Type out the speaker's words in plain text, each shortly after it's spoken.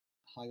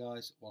Hi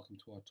guys, welcome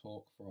to our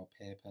talk for our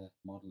paper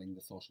Modelling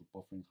the Social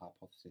Buffering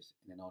Hypothesis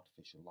in an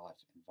Artificial Life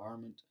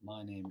Environment.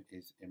 My name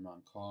is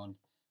Imran Khan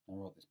and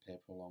I wrote this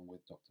paper along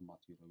with Dr.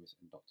 Matthew Lewis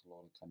and Dr.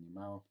 Laura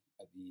Kanyamaro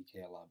at the EK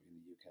Lab in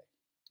the UK.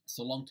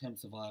 So long-term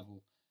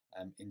survival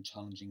in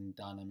challenging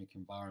dynamic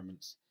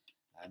environments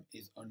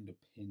is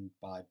underpinned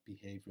by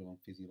behavioural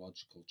and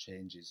physiological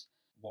changes,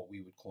 what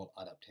we would call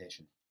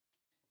adaptation.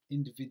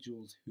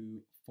 Individuals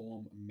who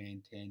form and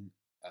maintain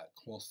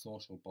close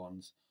social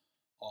bonds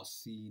are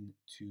seen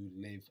to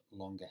live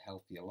longer,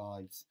 healthier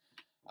lives,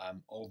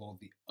 although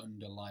the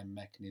underlying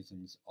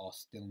mechanisms are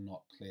still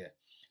not clear.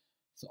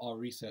 So our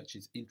research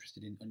is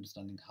interested in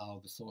understanding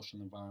how the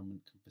social environment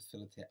can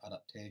facilitate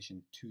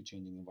adaptation to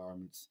changing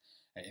environments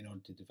in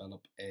order to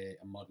develop a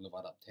model of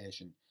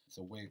adaptation.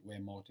 So we're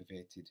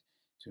motivated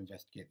to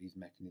investigate these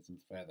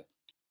mechanisms further.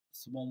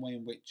 So one way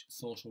in which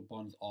social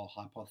bonds are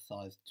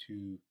hypothesized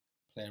to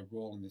play a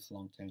role in this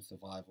long-term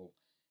survival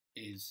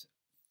is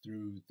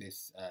through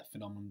this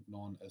phenomenon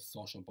known as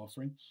social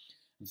buffering.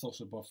 And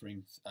social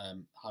buffering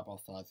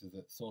hypothesizes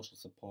that social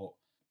support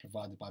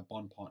provided by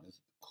bond partners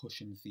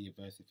cushions the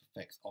aversive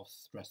effects of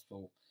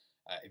stressful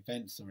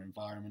events or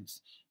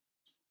environments.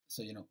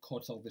 So,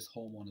 cortisol, this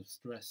hormone of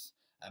stress,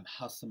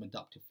 has some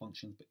adaptive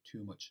functions, but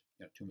too much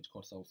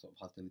cortisol sort of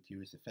has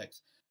deleterious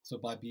effects. So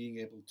by being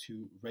able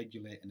to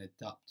regulate and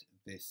adapt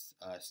this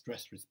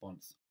stress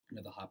response,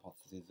 the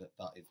hypothesis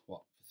that is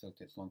what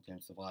facilitates long-term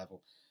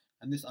survival.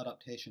 And this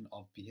adaptation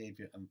of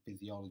behaviour and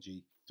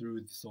physiology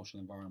through the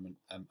social environment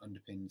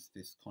underpins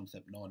this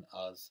concept known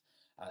as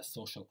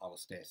social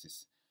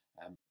allostasis,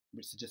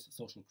 which suggests that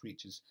social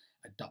creatures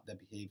adapt their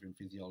behaviour and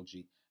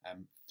physiology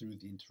through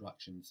the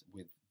interactions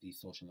with the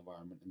social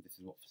environment, and this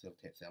is what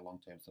facilitates their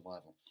long-term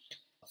survival.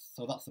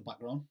 So that's the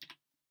background.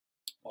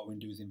 What we're going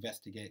to do is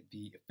investigate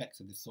the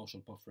effects of this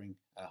social buffering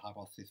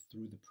hypothesis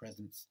through the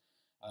presence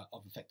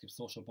of effective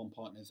social bond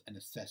partners and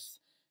assess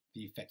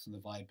the effects on the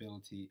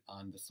viability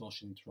and the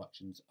social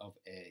interactions of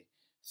a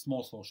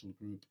small social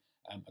group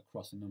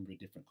across a number of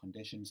different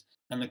conditions.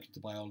 And look into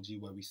biology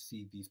where we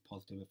see these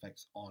positive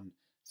effects on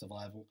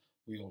survival.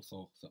 We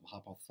also sort of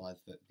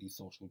hypothesize that these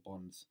social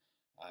bonds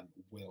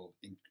will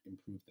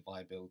improve the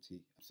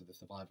viability, so the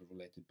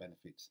survival-related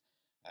benefits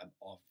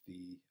of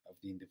the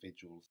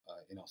individuals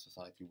in our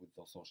society with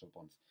those social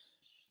bonds.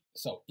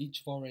 So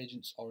each of our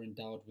agents are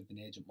endowed with an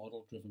agent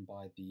model driven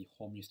by the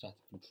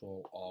homeostatic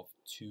control of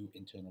two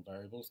internal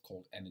variables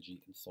called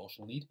energy and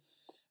social need.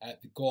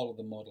 The goal of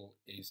the model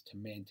is to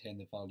maintain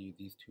the value of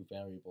these two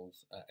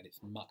variables at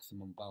its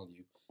maximum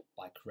value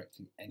by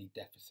correcting any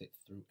deficits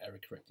through error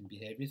correcting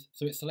behaviours.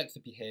 So it selects a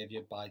behaviour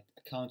by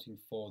accounting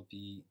for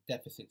the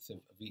deficits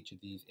of each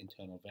of these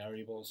internal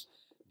variables,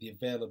 the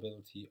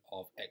availability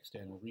of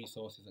external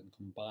resources, and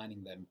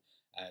combining them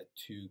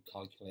to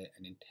calculate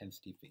an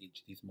intensity for each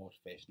of these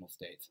motivational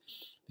states.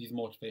 These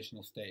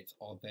motivational states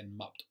are then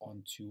mapped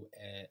onto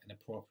an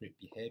appropriate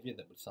behaviour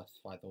that would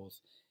satisfy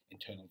those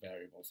internal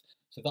variables.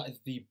 So that is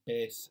the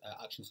base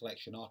action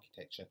selection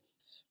architecture.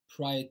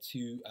 Prior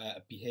to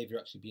a behaviour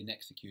actually being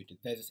executed,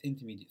 there's this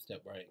intermediate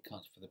step where it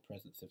accounts for the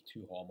presence of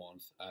two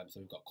hormones. So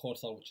we've got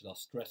cortisol, which is our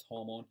stress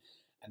hormone,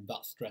 and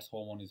that stress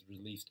hormone is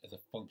released as a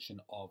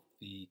function of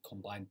the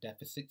combined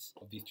deficits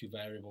of these two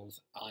variables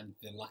and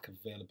the lack of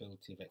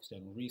availability of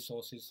external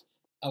resources.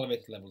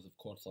 Elevated levels of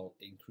cortisol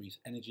increase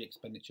energy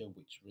expenditure,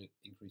 which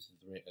increases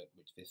the rate at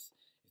which this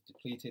is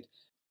depleted,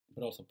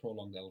 but also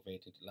prolonged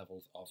elevated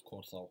levels of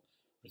cortisol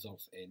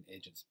results in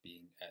agents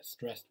being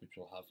stressed, which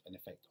will have an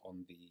effect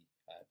on the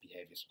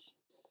behaviours.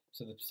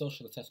 So the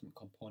social assessment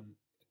component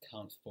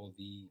accounts for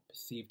the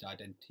perceived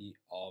identity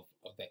of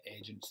the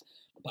agents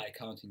by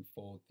accounting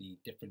for the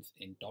difference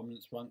in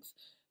dominance ranks,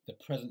 the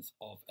presence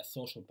of a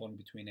social bond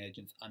between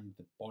agents, and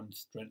the bond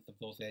strength of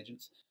those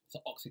agents. So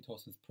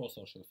oxytocin's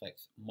prosocial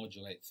effects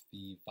modulates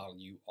the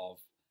value of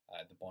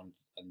the bond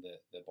and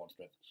the bond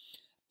strength.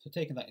 So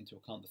taking that into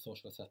account, the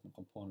social assessment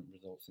component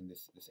results in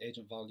this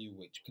agent value,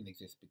 which can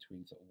exist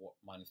between sort of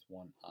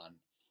 -1 and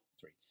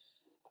 3.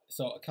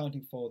 So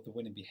accounting for the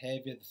winning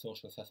behaviour, the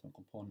social assessment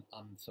component,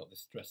 and sort of the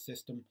stress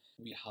system,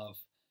 we have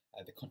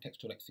the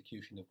contextual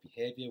execution of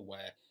behaviour,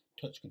 where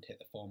touch can take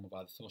the form of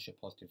either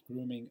socio-positive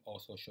grooming or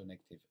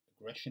socio-negative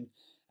aggression,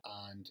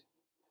 and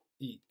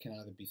it can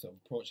either be sort of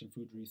approaching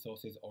food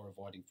resources or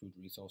avoiding food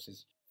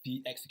resources.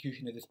 The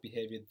execution of this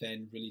behaviour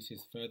then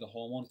releases further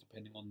hormones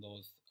depending on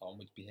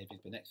which behaviour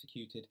has been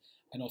executed,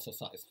 and also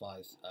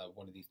satisfies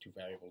one of these two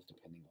variables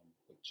depending on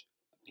which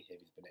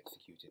behaviour has been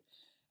executed.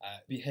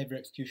 Behaviour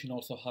execution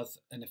also has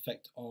an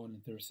effect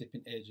on the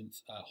recipient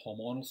agent's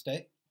hormonal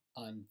state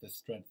and the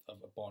strength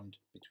of a bond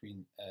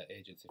between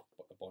agents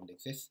if a bond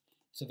exists.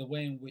 So the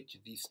way in which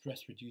the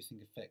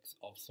stress-reducing effects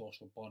of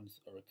social bonds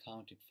are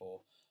accounted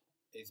for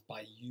is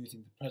by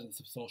using the presence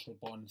of social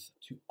bonds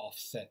to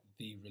offset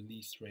the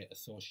release rate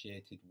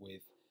associated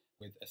with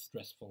a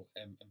stressful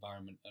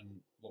environment.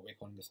 And what we're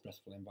calling a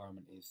stressful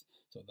environment is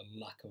sort of the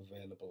lack of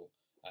available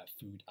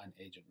food and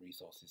agent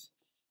resources,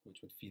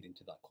 which would feed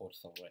into that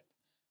cortisol rate.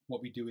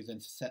 what we do is then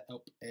set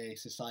up a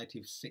society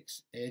of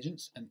 6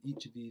 agents, and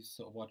each of these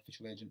sort of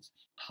artificial agents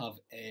have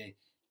a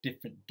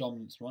different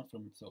dominance rank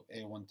from sort of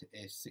A1 to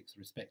A6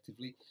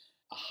 respectively.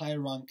 A higher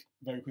rank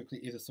very quickly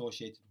is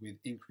associated with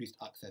increased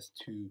access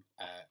to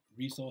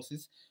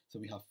resources. So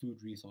we have food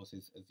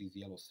resources as these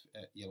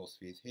yellow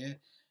spheres here,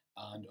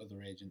 and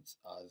other agents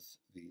as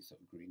these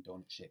sort of green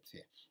donut shapes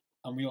here.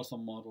 And we also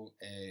model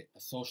a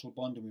social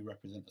bond, and we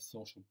represent a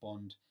social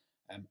bond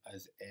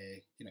as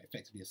a,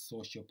 effectively a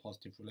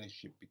socio-positive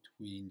relationship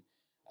between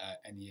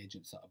any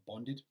agents that are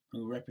bonded.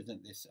 And we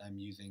represent this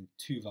using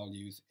 2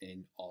 values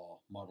in our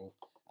model,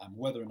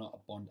 whether or not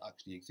a bond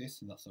actually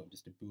exists, and that's sort of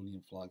just a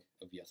Boolean flag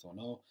of yes or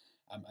no.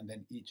 And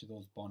then each of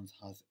those bonds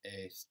has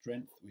a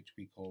strength, which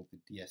we call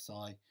the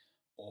DSI,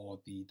 or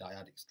the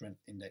dyadic strength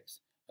index,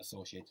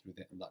 associated with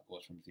it, and that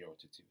goes from 0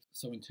 to 2.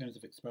 So in terms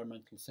of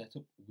experimental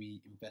setup,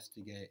 we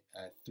investigate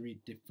 3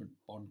 different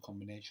bond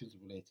combinations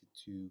related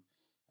to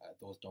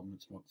those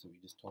dominance ranks that we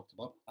just talked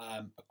about,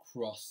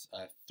 across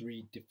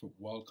 3 different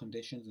world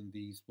conditions, and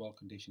these world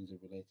conditions are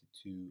related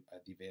to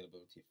the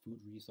availability of food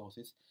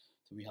resources.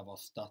 So we have our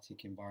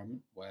static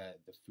environment where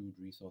the food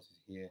resources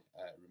here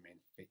remain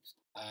fixed,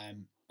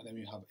 and then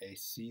we have a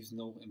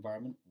seasonal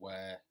environment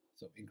where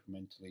sort of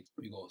incrementally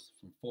we go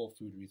from 4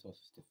 food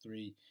resources to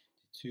 3 to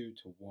 2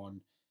 to 1,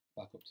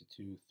 back up to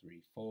 2,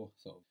 3, 4,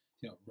 sort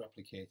of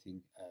replicating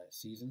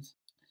seasons.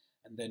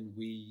 And then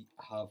we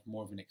have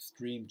more of an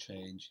extreme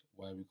change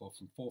where we go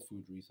from 4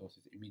 food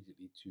resources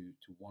immediately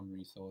to 1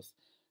 resource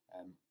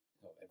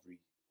every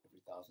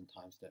 1,000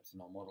 time steps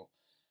in our model.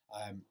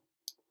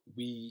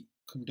 We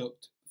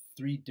conduct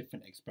 3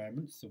 different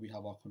experiments. So we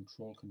have our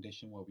control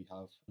condition where we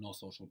have no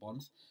social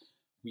bonds.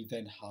 We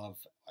then have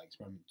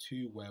experiment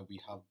 2 where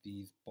we have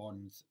these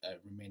bonds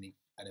remaining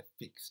at a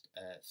fixed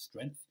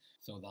strength.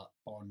 So that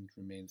bond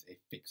remains a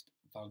fixed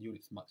value,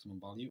 its maximum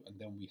value. And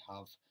then we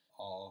have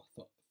our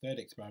third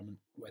experiment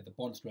where the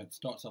bond strength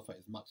starts off at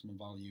its maximum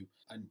value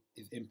and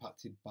is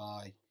impacted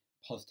by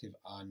positive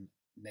and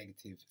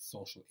negative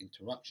social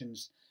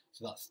interactions.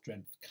 So that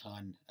strength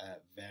can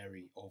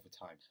vary over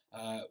time.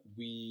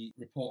 We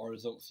report our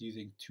results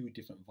using 2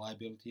 different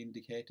viability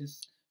indicators.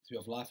 So we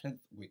have life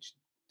length, which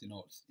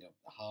denotes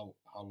how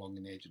long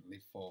an agent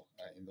lived for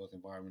in those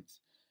environments.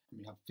 And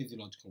we have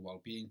physiological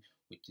well-being,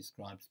 which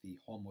describes the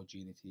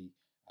homogeneity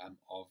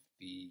of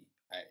the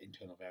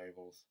internal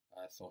variables,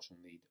 social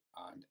need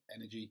and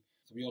energy.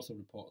 So we also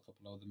report a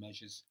couple of other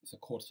measures. So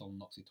cortisol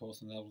and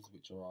oxytocin levels,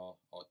 which are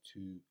our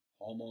 2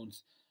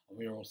 hormones. And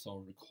we are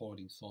also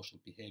recording social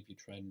behaviour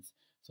trends.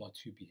 So our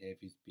 2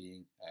 behaviours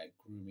being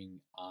grooming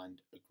and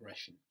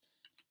aggression.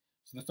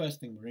 So the first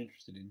thing we're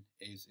interested in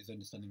is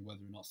understanding whether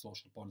or not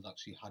social bonds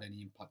actually had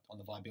any impact on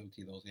the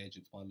viability of those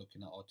agents by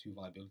looking at our 2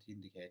 viability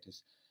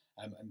indicators.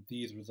 And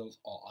these results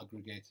are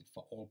aggregated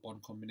for all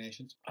bond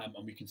combinations. And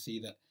we can see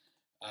that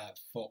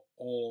for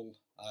all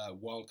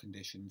world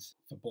conditions,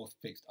 for both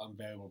fixed and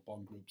variable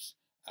bond groups,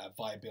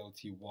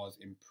 viability was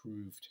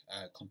improved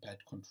compared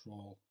to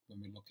control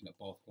when we're looking at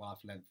both life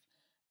length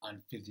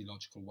and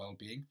physiological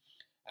well-being.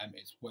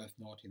 It's worth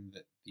noting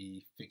that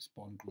the fixed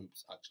bond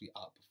groups actually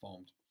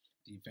outperformed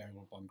the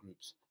variable bond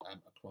groups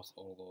across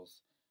all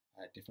those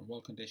different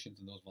world conditions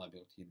and those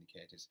viability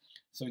indicators.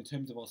 So in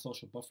terms of our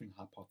social buffering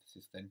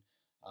hypothesis then,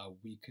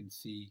 we can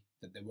see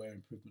that there were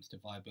improvements to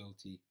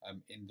viability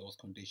in those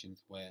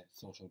conditions where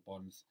social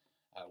bonds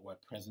were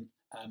present,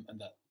 and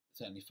that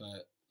certainly for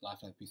life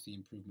length we see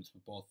improvements for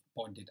both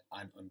bonded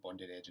and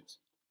unbonded agents.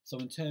 So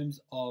in terms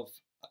of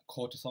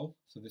cortisol,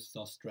 so this is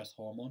our stress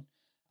hormone,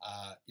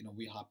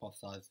 we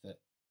hypothesized that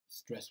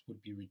stress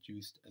would be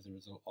reduced as a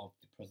result of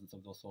the presence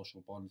of those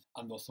social bonds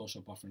and those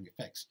social buffering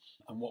effects.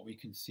 And what we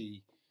can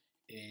see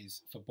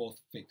is for both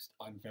fixed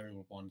and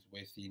variable bonds,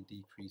 we're seeing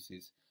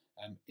decreases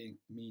in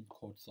mean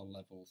cortisol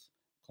levels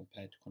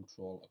compared to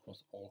control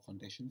across all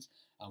conditions.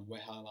 And we're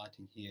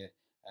highlighting here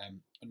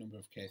a number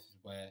of cases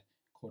where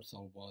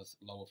cortisol was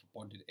lower for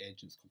bonded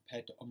agents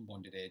compared to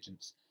unbonded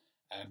agents.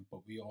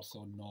 But we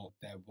also know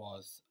there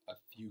was a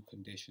few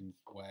conditions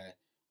where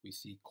we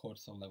see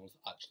cortisol levels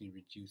actually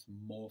reduce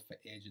more for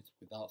agents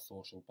without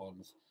social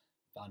bonds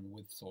than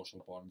with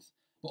social bonds.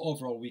 But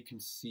overall, we can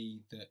see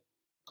that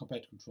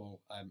compared to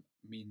control,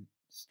 mean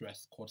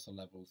stress cortisol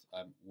levels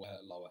were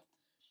lower.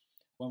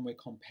 When we're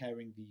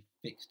comparing the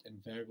fixed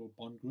and variable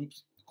bond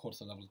groups, the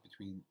cortisol levels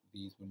between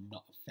these were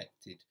not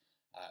affected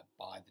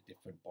by the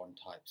different bond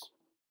types.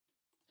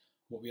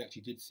 What we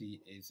actually did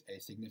see is a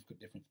significant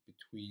difference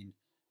between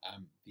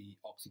the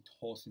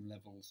oxytocin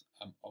levels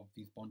of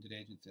these bonded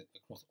agents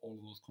across all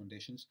of those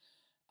conditions.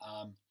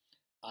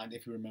 And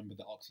if you remember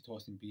the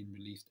oxytocin being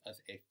released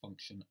as a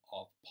function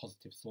of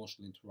positive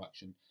social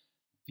interaction,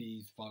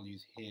 these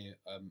values here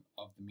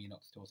of the mean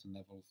oxytocin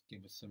levels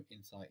give us some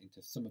insight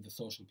into some of the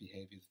social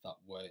behaviours that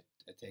were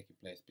taking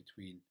place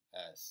between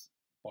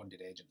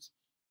bonded agents.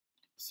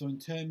 So in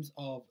terms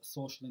of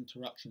social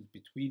interactions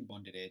between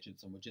bonded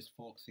agents, and we're just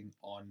focusing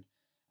on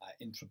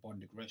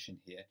intra-bond aggression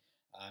here,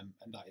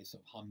 and that is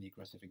sort of how many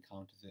aggressive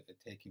encounters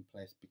are taking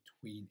place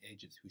between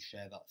agents who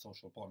share that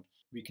social bond.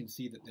 We can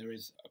see that there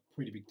is a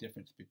pretty big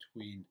difference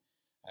between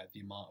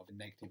the amount of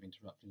negative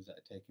interactions that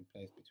are taking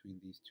place between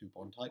these two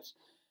bond types.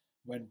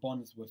 When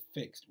bonds were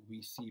fixed,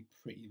 we see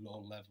pretty low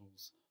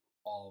levels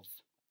of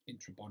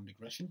intra-bond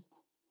aggression,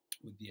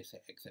 with the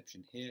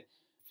exception here.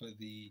 For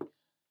the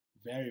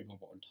variable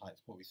bond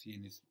types, what we're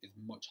seeing is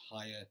much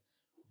higher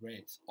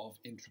rates of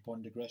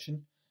intra-bond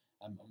aggression,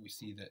 and we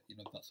see that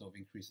that sort of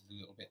increases a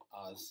little bit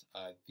as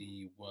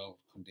the world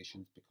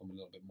conditions become a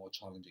little bit more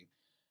challenging.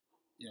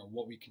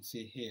 What we can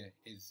see here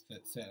is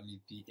that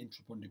certainly the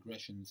intra-bond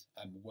aggressions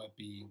were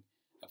being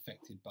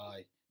affected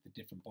by the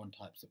different bond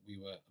types that we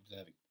were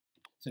observing.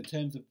 So in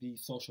terms of the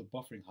social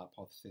buffering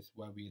hypothesis,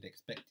 where we had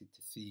expected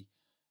to see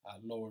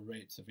lower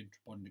rates of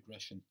intra-bond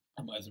aggression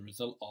as a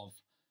result of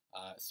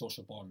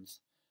social bonds,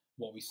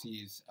 what we see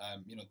is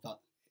that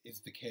is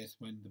the case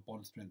when the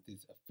bond strength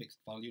is a fixed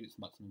value, its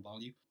maximum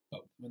value.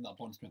 But when that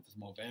bond strength is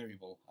more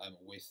variable,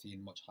 we're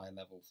seeing much higher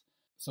levels.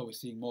 So we're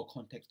seeing more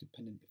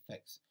context-dependent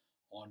effects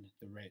on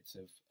the rates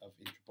of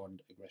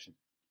intra-bond aggression.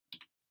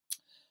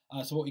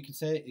 So what you can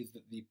say is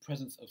that the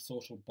presence of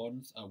social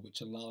bonds,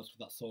 which allows for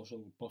that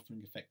social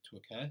buffering effect to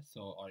occur,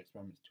 so our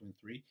experiments 2 and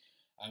 3,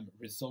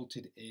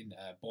 resulted in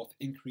both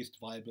increased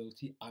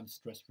viability and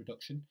stress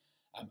reduction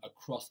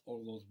across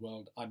all those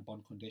world and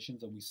bond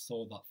conditions, and we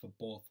saw that for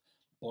both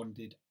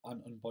bonded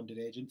and unbonded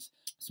agents.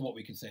 So what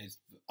we can say is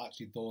that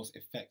actually those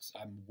effects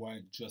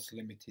weren't just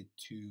limited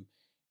to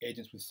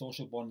agents with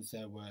social bonds,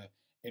 there were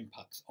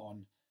impacts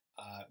on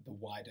the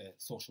wider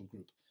social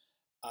group.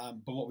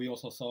 But what we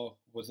also saw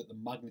was that the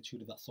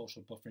magnitude of that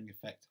social buffering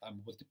effect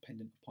was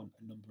dependent upon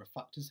a number of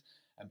factors,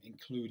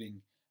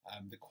 including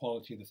the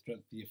quality of the strength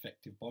of the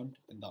effective bond,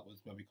 and that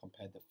was where we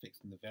compared the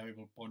fixed and the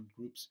variable bond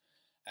groups,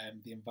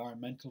 the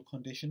environmental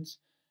conditions,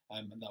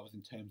 and that was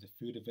in terms of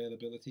food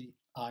availability,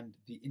 and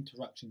the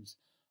interactions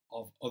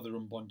of other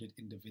unbonded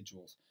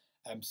individuals.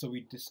 So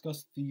we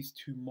discussed these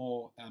two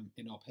more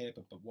in our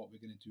paper, but what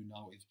we're going to do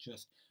now is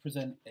just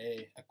present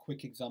a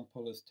quick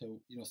example as to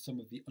some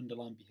of the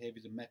underlying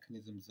behaviours and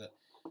mechanisms that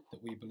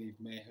we believe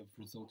may have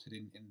resulted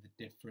in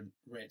the different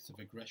rates of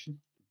aggression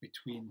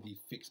between the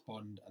fixed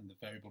bond and the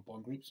variable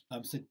bond groups.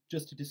 So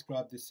just to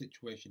describe this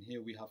situation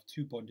here, we have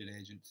two bonded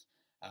agents.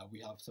 We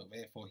have sort of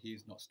A4 here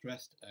is not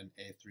stressed, and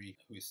A3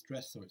 who is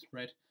stressed, so it's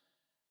red.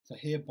 So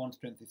here bond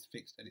strength is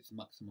fixed at its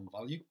maximum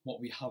value.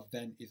 What we have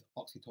then is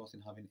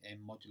oxytocin having a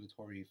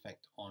modulatory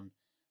effect on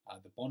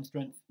the bond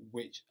strength,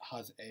 which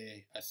has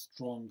a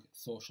strong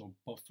social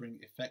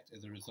buffering effect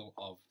as a result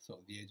of sort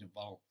of the agent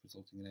val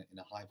resulting in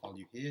a high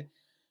value here.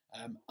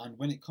 And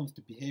when it comes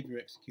to behaviour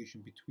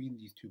execution between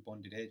these two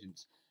bonded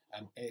agents,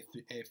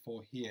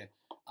 A4 here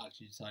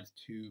actually decides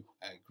to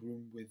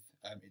groom with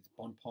its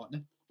bond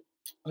partner.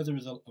 As a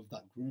result of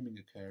that grooming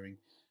occurring,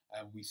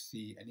 we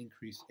see an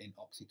increase in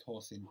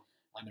oxytocin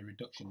and a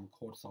reduction in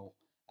cortisol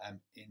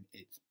in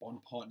its bond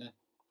partner.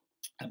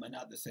 And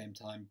at the same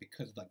time,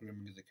 because that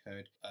grooming has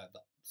occurred,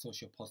 that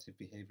sociopositive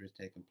behaviour has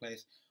taken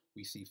place,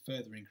 we see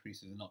further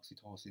increases in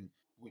oxytocin,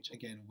 which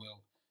again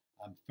will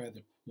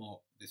further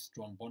promote this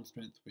strong bond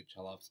strength, which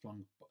will have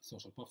strong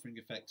social buffering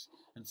effects,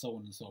 and so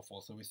on and so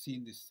forth. So we're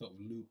seeing this sort of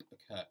loop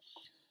occur.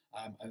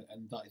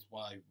 And that is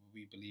why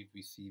we believe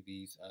we see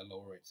these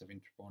lower rates of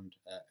intra-bond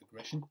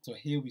aggression. So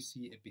here we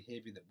see a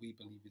behaviour that we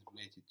believe is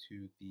related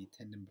to the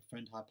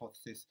tend-and-befriend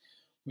hypothesis,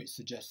 which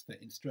suggests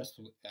that in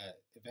stressful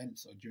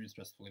events or during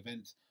stressful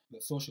events,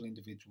 that social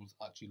individuals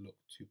actually look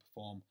to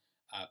perform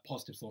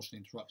positive social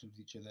interactions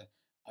with each other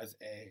as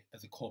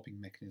a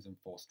coping mechanism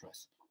for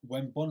stress.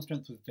 When bond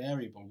strength was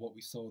variable, what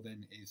we saw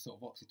then is sort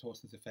of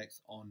oxytocin's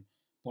effects on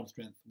bond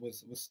strength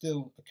was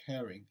still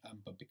occurring,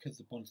 but because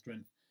the bond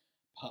strength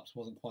perhaps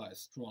wasn't quite as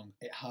strong,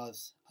 it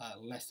has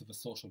less of a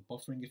social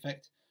buffering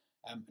effect,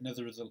 and as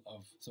a result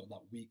of sort of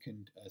that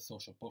weakened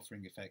social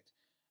buffering effect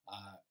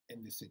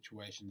in this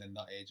situation, then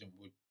that agent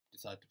would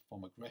decide to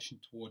perform aggression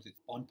towards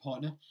its bond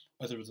partner.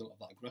 As a result of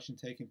that aggression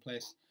taking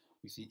place,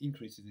 we see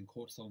increases in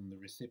cortisol in the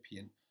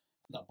recipient.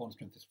 That bond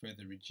strength is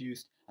further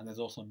reduced, and there's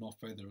also no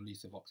further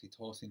release of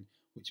oxytocin,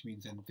 which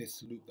means then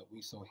this loop that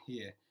we saw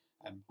here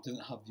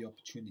doesn't have the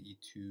opportunity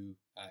to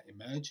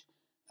emerge.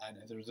 And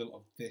as a result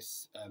of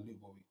this loop,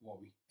 what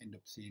we end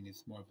up seeing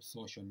is more of a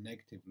social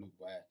negative loop,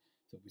 where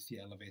we see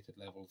elevated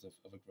levels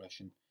of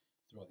aggression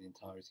throughout the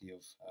entirety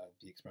of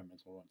the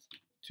experimental runs.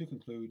 To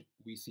conclude,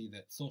 we see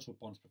that social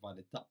bonds provide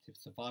adaptive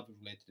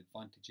survival-related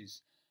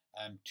advantages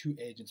to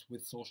agents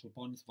with social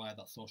bonds via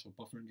that social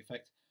buffering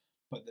effect,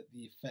 but that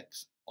the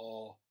effects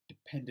are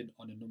dependent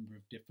on a number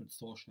of different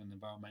social and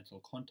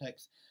environmental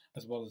contexts,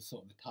 as well as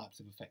sort of the types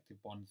of effective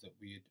bonds that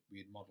we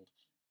had modelled.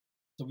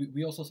 So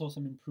we also saw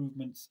some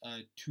improvements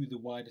to the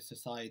wider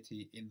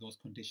society in those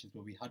conditions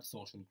where we had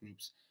social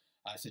groups,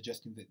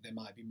 suggesting that there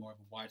might be more of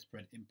a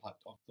widespread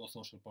impact of those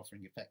social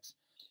buffering effects.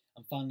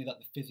 And finally, that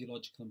the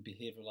physiological and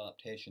behavioural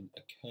adaptation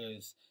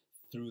occurs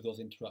through those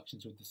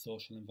interactions with the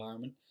social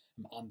environment,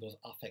 and those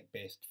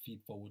affect-based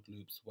feed-forward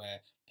loops where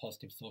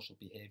positive social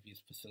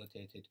behaviours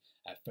facilitated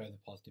further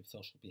positive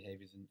social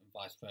behaviours and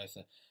vice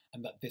versa,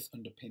 and that this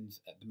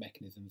underpins the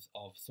mechanisms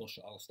of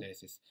social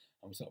allostasis,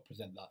 and we sort of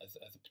present that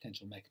as a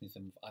potential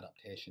mechanism of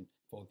adaptation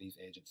for these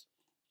agents.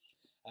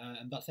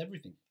 And that's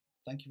everything.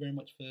 Thank you very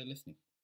much for listening.